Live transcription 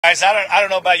Guys, I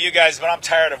don't know about you guys, but I'm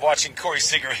tired of watching Corey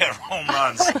Seager hit home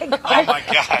runs. Oh my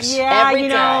gosh! Yeah, you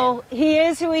know, he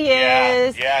is who he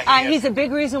is. Yeah, he's a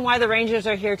big reason why the Rangers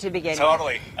are here to begin.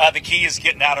 Totally. The key is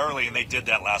getting out early, and they did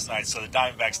that last night. So the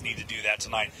Diamondbacks need to do that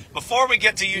tonight. Before we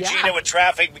get to Eugene with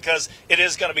traffic, because it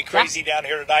is going to be crazy down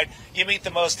here tonight. You meet the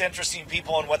most interesting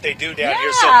people and what they do down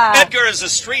here. So Edgar is a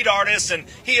street artist, and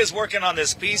he is working on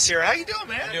this piece here. How you doing,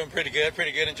 man? I'm doing pretty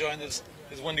good. Enjoying this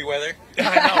windy weather.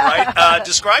 I know, right?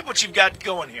 Describe what you've got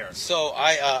going here. So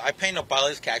I paint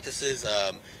nopales, cactuses,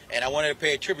 and I wanted to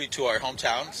pay a tribute to our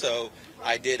hometown. So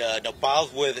I did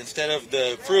nopals with, instead of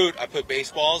the fruit, I put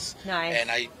baseballs. Nice. And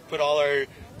I put all our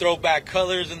throwback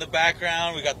colors in the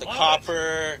background. We got the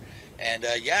copper. And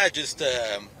just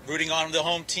rooting on the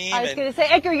home team. I was going to say,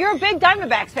 Edgar, you're a big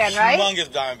Diamondbacks fan, right? Humongous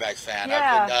Diamondbacks fan.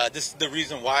 Yeah. This is the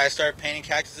reason why I started painting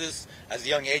cactuses. As a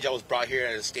young age, I was brought here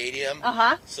at a stadium.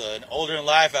 So older in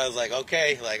life, I was like,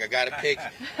 okay, like I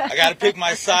gotta pick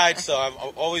my side. So I've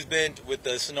always been with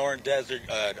the Sonoran Desert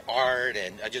art,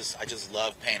 and I just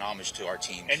love paying homage to our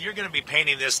team. And you're going to be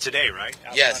painting this today, right?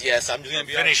 Yes. I'm just going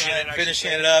to be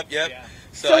finishing it up. Yep. Yeah.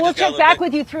 So we'll check back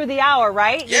with you through the hour,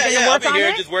 right? Yeah, I'll be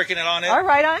here just working on it. All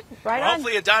right, on.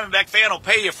 Hopefully a Diamondback fan will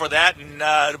pay you for that, and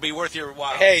it'll be worth your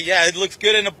while. Hey, it looks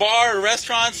good in a bar or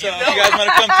restaurant, so if you guys want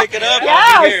to come pick it up,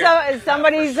 I'll be here. So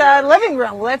somebody's living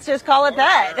room. Let's just call it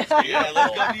that. Yeah,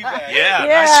 let's go be back. Yeah,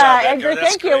 nice job, Edgar,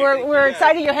 thank you. We're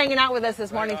excited you're hanging out with us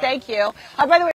this morning. Thank you. By the way,